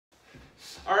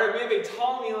All right, we have a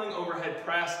tall kneeling overhead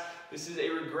press. This is a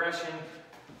regression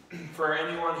for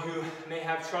anyone who may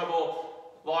have trouble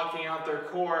locking out their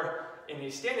core in a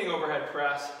standing overhead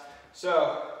press.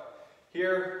 So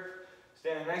here,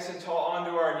 standing nice and tall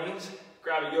onto our knees.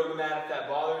 Grab a yoga mat if that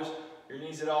bothers your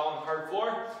knees at all on the hard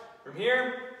floor. From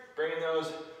here, bringing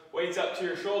those weights up to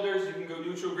your shoulders. You can go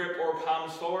neutral grip or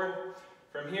palms forward.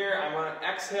 From here, I'm going to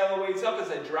exhale the weights up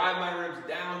as I drive my ribs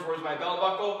down towards my belt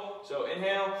buckle. So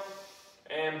inhale,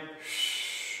 and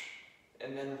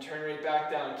then turn right back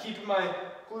down. Keeping my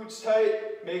glutes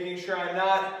tight, making sure I'm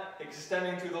not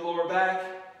extending through the lower back.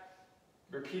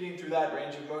 Repeating through that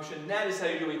range of motion. That is how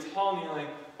you do a tall kneeling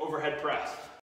overhead press.